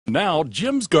Now,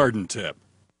 Jim's garden tip.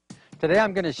 Today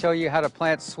I'm going to show you how to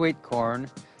plant sweet corn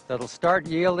that'll start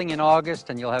yielding in August,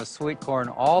 and you'll have sweet corn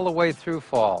all the way through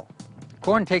fall.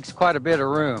 Corn takes quite a bit of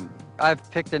room.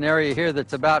 I've picked an area here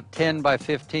that's about 10 by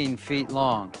 15 feet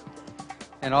long,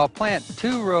 and I'll plant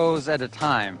 2 rows at a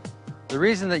time. The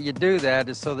reason that you do that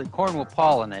is so that corn will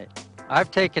pollinate.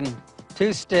 I've taken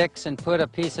 2 sticks and put a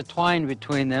piece of twine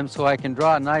between them so I can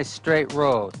draw a nice straight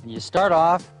row. You start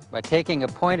off by taking a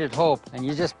pointed hoe and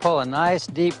you just pull a nice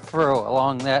deep furrow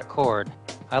along that cord.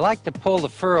 I like to pull the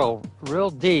furrow real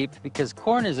deep because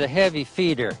corn is a heavy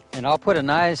feeder, and I'll put a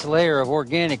nice layer of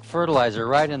organic fertilizer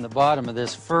right in the bottom of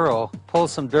this furrow, pull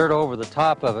some dirt over the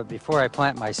top of it before I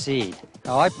plant my seed.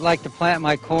 Now, I like to plant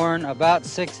my corn about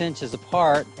 6 inches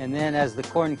apart, and then as the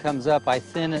corn comes up, I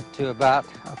thin it to about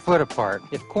a foot apart.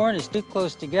 If corn is too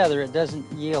close together, it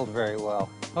doesn't yield very well.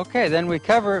 Okay, then we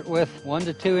cover it with 1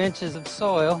 to 2 inches of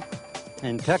soil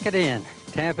and tuck it in.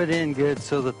 Tamp it in good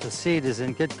so that the seed is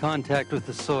in good contact with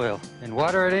the soil. And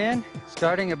water it in.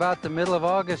 Starting about the middle of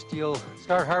August, you'll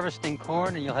start harvesting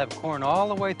corn, and you'll have corn all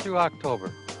the way through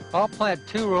October. I'll plant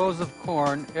 2 rows of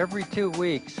corn every 2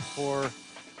 weeks for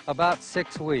about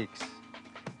 6 weeks.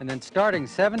 And then starting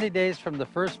 70 days from the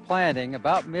first planting,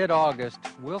 about mid-August,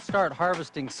 we'll start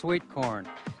harvesting sweet corn.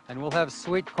 And we'll have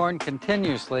sweet corn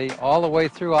continuously all the way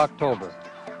through October.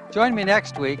 Join me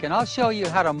next week and I'll show you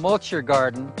how to mulch your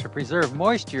garden to preserve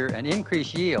moisture and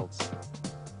increase yields.